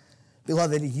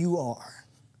 Beloved, you are.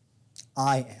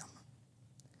 I am.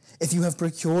 If you have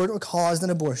procured or caused an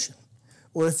abortion,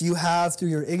 or if you have, through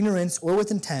your ignorance or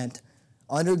with intent,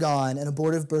 undergone an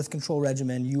abortive birth control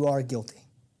regimen, you are guilty.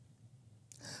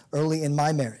 Early in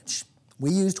my marriage,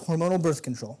 we used hormonal birth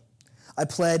control. I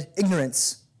pled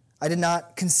ignorance. I did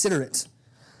not consider it.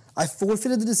 I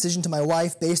forfeited the decision to my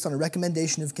wife based on a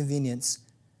recommendation of convenience.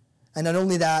 And not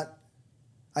only that,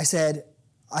 I said,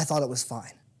 I thought it was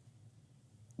fine.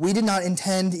 We did not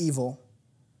intend evil,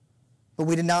 but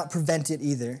we did not prevent it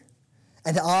either.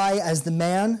 And I, as the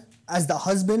man, as the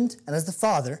husband, and as the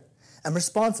father, am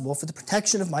responsible for the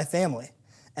protection of my family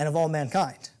and of all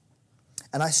mankind.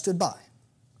 And I stood by.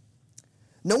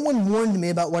 No one warned me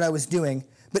about what I was doing,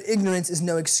 but ignorance is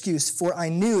no excuse, for I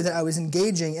knew that I was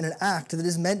engaging in an act that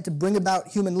is meant to bring about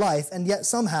human life, and yet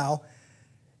somehow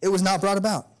it was not brought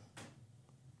about.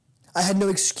 I had no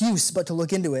excuse but to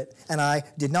look into it, and I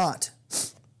did not.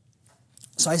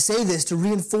 So I say this to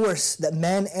reinforce that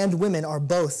men and women are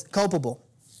both culpable.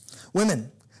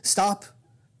 Women, stop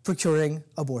procuring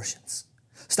abortions.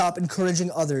 Stop encouraging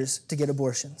others to get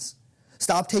abortions.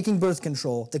 Stop taking birth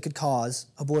control that could cause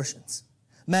abortions.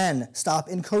 Men, stop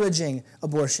encouraging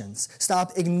abortions.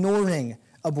 Stop ignoring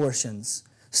abortions.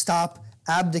 Stop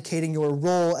abdicating your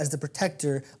role as the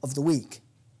protector of the weak.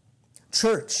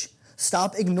 Church,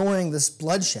 stop ignoring this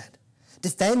bloodshed.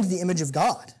 Defend the image of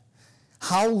God.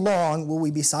 How long will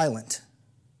we be silent?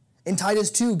 In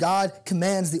Titus 2, God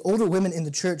commands the older women in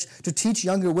the church to teach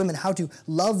younger women how to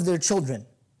love their children.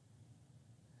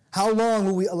 How long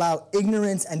will we allow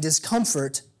ignorance and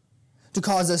discomfort to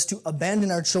cause us to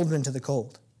abandon our children to the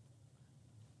cold?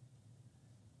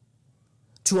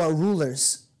 To our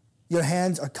rulers, your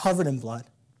hands are covered in blood.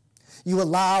 You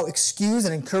allow, excuse,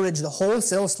 and encourage the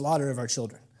wholesale slaughter of our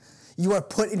children. You are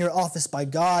put in your office by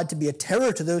God to be a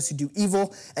terror to those who do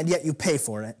evil, and yet you pay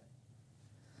for it.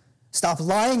 Stop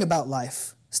lying about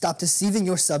life. Stop deceiving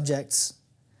your subjects.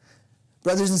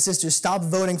 Brothers and sisters, stop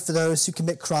voting for those who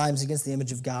commit crimes against the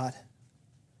image of God.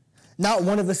 Not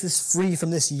one of us is free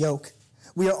from this yoke.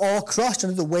 We are all crushed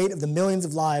under the weight of the millions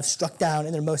of lives struck down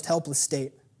in their most helpless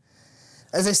state.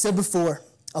 As I said before,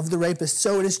 of the rapist,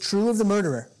 so it is true of the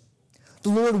murderer. The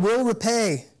Lord will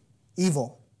repay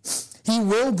evil. He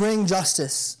will bring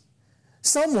justice.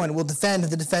 Someone will defend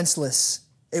the defenseless.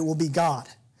 It will be God.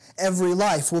 Every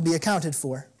life will be accounted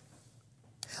for.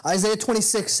 Isaiah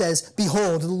 26 says,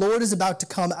 "Behold, the Lord is about to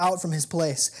come out from his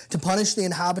place to punish the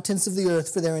inhabitants of the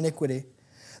earth for their iniquity.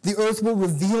 The earth will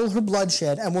reveal her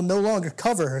bloodshed and will no longer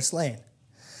cover her slain."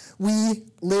 We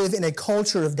live in a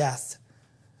culture of death.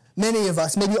 Many of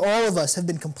us, maybe all of us, have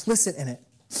been complicit in it.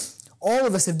 All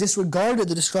of us have disregarded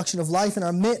the destruction of life in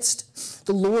our midst.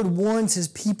 The Lord warns his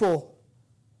people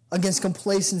against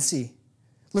complacency.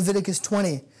 Leviticus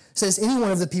 20 says, "Any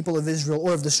one of the people of Israel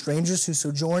or of the strangers who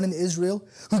sojourn in Israel,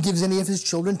 who gives any of his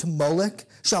children to Molech,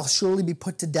 shall surely be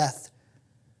put to death.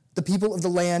 The people of the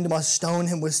land must stone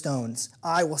him with stones.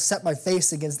 I will set my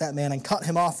face against that man and cut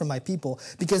him off from my people,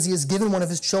 because he has given one of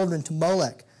his children to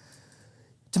Molech,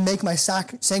 to make my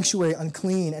sanctuary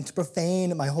unclean and to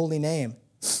profane my holy name.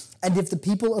 And if the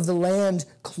people of the land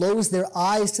close their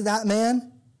eyes to that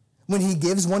man, when he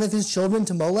gives one of his children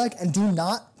to Molech, and do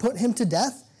not put him to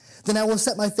death, then I will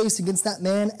set my face against that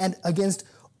man and against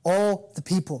all the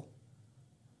people,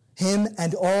 him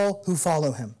and all who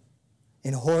follow him,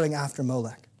 in whoring after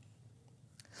Molech."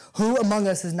 Who among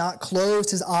us has not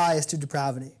closed his eyes to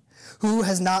depravity? Who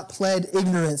has not pled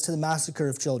ignorance to the massacre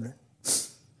of children?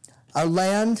 Our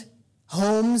land,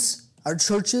 homes, our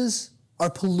churches are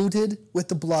polluted with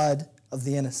the blood of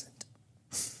the innocent.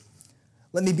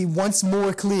 Let me be once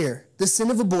more clear. The sin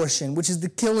of abortion, which is the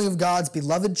killing of God's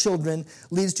beloved children,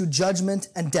 leads to judgment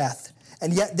and death.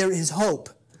 And yet there is hope,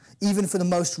 even for the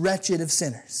most wretched of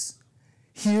sinners.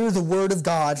 Hear the word of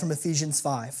God from Ephesians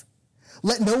 5.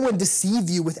 Let no one deceive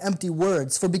you with empty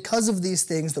words, for because of these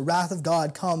things the wrath of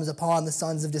God comes upon the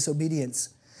sons of disobedience.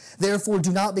 Therefore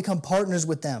do not become partners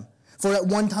with them. For at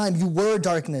one time you were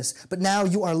darkness, but now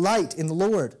you are light in the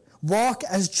Lord. Walk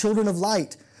as children of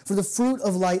light, for the fruit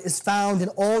of light is found in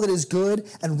all that is good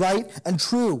and right and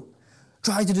true.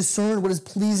 Try to discern what is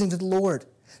pleasing to the Lord.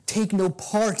 Take no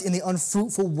part in the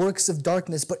unfruitful works of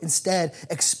darkness, but instead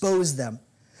expose them.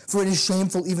 For it is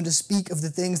shameful even to speak of the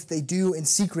things that they do in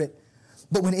secret.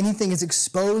 But when anything is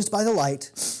exposed by the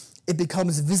light, it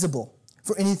becomes visible.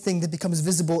 For anything that becomes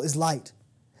visible is light.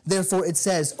 Therefore it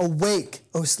says, awake,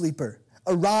 O sleeper,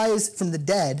 arise from the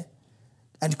dead,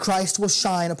 and Christ will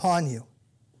shine upon you.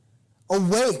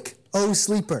 Awake, O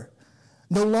sleeper.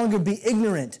 No longer be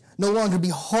ignorant, no longer be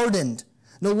hardened,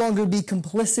 no longer be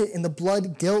complicit in the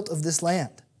blood guilt of this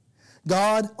land.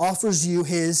 God offers you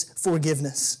his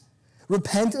forgiveness.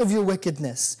 Repent of your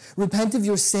wickedness. Repent of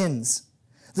your sins.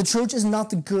 The church is not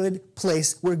the good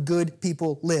place where good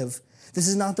people live. This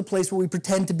is not the place where we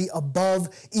pretend to be above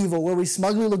evil, where we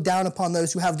smugly look down upon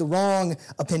those who have the wrong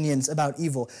opinions about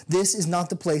evil. This is not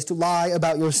the place to lie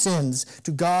about your sins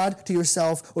to God, to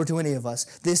yourself, or to any of us.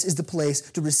 This is the place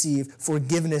to receive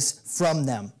forgiveness from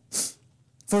them.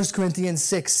 1 Corinthians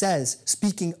 6 says,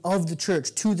 speaking of the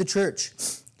church, to the church,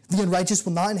 the unrighteous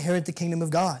will not inherit the kingdom of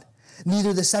God.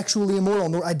 Neither the sexually immoral,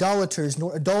 nor idolaters,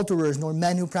 nor adulterers, nor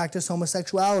men who practice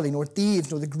homosexuality, nor thieves,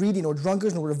 nor the greedy, nor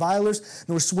drunkards, nor revilers,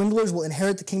 nor swindlers will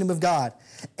inherit the kingdom of God.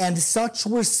 And such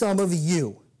were some of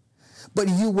you. But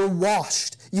you were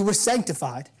washed, you were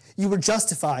sanctified, you were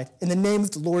justified in the name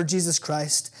of the Lord Jesus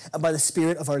Christ and by the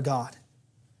Spirit of our God.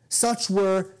 Such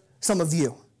were some of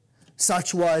you.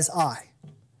 Such was I.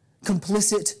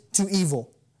 Complicit to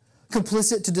evil,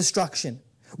 complicit to destruction,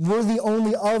 worthy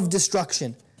only of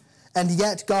destruction. And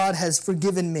yet God has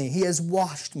forgiven me. He has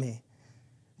washed me.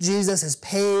 Jesus has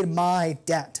paid my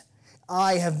debt.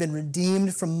 I have been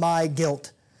redeemed from my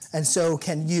guilt, and so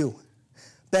can you.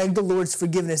 Beg the Lord's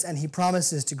forgiveness, and he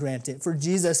promises to grant it, for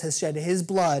Jesus has shed his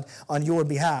blood on your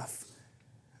behalf.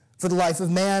 For the life of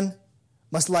man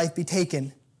must life be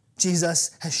taken.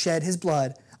 Jesus has shed his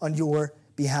blood on your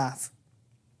behalf.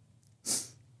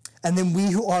 And then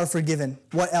we who are forgiven,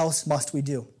 what else must we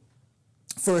do?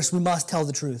 First, we must tell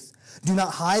the truth. Do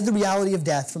not hide the reality of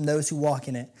death from those who walk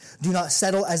in it. Do not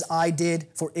settle as I did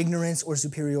for ignorance or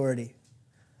superiority.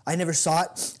 I never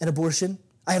sought an abortion.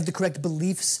 I have the correct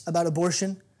beliefs about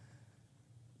abortion.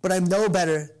 But I'm no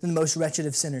better than the most wretched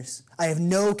of sinners. I have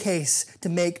no case to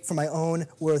make for my own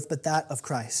worth but that of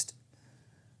Christ.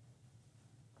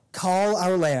 Call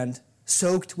our land,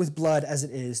 soaked with blood as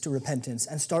it is, to repentance,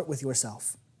 and start with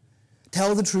yourself.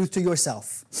 Tell the truth to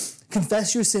yourself.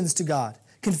 Confess your sins to God.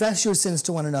 Confess your sins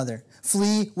to one another.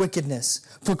 Flee wickedness.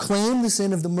 Proclaim the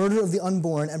sin of the murder of the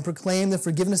unborn and proclaim the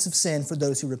forgiveness of sin for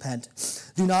those who repent.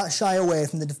 Do not shy away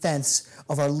from the defense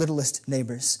of our littlest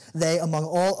neighbors. They, among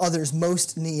all others,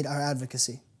 most need our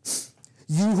advocacy.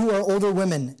 You who are older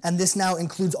women, and this now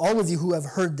includes all of you who have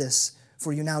heard this,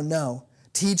 for you now know,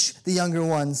 teach the younger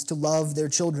ones to love their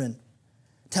children.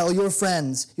 Tell your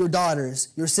friends, your daughters,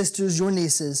 your sisters, your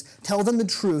nieces, tell them the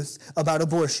truth about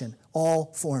abortion,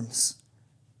 all forms.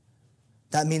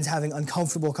 That means having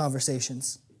uncomfortable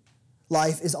conversations.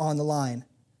 Life is on the line.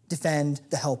 Defend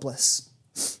the helpless.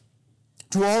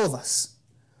 To all of us,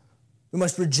 we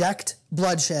must reject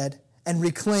bloodshed and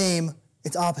reclaim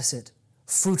its opposite,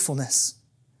 fruitfulness.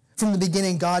 From the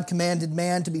beginning, God commanded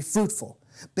man to be fruitful,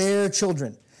 bear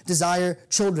children, desire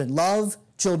children, love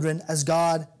children as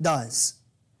God does.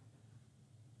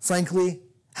 Frankly,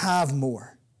 have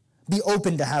more. Be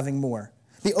open to having more.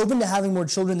 Be open to having more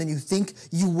children than you think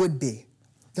you would be.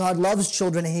 God loves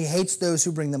children and he hates those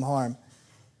who bring them harm.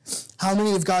 How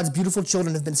many of God's beautiful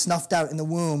children have been snuffed out in the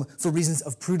womb for reasons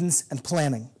of prudence and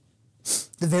planning?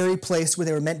 The very place where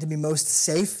they were meant to be most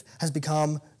safe has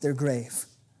become their grave.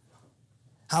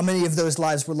 How many of those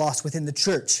lives were lost within the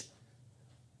church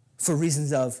for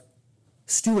reasons of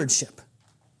stewardship,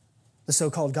 the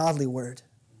so-called godly word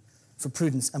for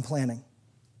prudence and planning?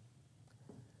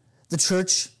 The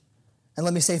church, and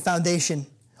let me say foundation,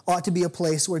 ought to be a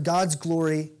place where God's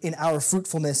glory in our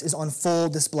fruitfulness is on full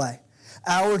display.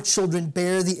 Our children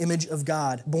bear the image of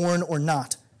God, born or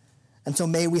not. and so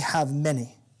may we have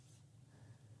many.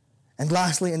 And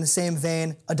lastly, in the same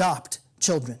vein, adopt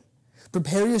children.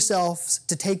 Prepare yourselves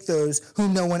to take those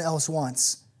whom no one else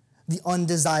wants, the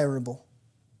undesirable,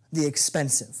 the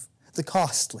expensive, the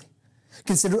costly.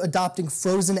 Consider adopting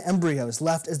frozen embryos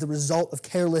left as the result of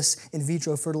careless in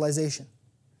vitro fertilization.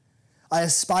 I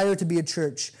aspire to be a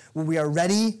church where we are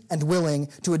ready and willing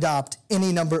to adopt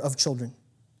any number of children.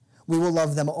 We will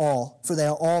love them all, for they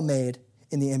are all made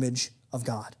in the image of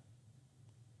God.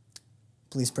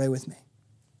 Please pray with me.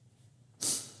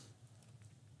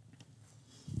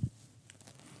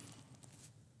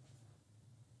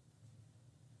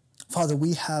 Father,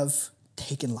 we have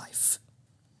taken life.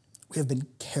 We have been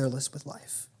careless with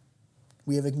life.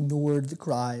 We have ignored the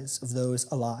cries of those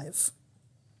alive.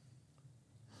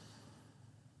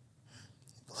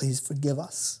 Please forgive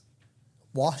us.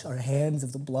 Wash our hands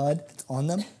of the blood that's on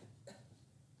them.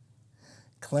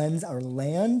 Cleanse our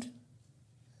land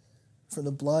from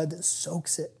the blood that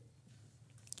soaks it.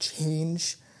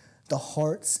 Change the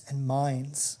hearts and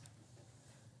minds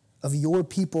of your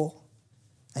people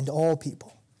and all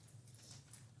people,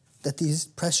 that these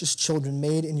precious children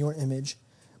made in your image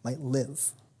might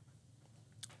live.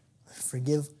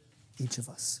 Forgive each of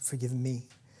us. Forgive me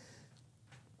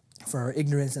for our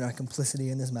ignorance and our complicity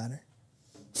in this matter,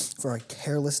 for our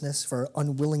carelessness, for our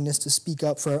unwillingness to speak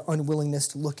up, for our unwillingness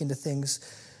to look into things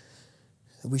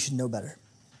that we should know better.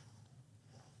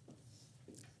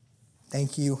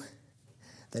 Thank you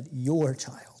that your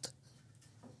child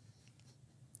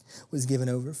was given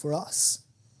over for us.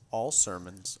 All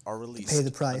sermons are released Pay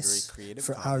the price under a Creative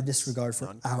for our Commons, disregard for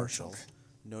our non-commercial, children.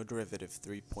 no derivative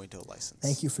 3.0 license.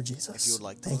 Thank you for Jesus. If you would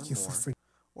like to Thank learn you more for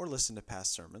or listen to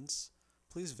past sermons,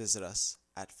 please visit us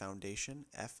at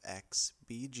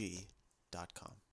foundationfxbg.com.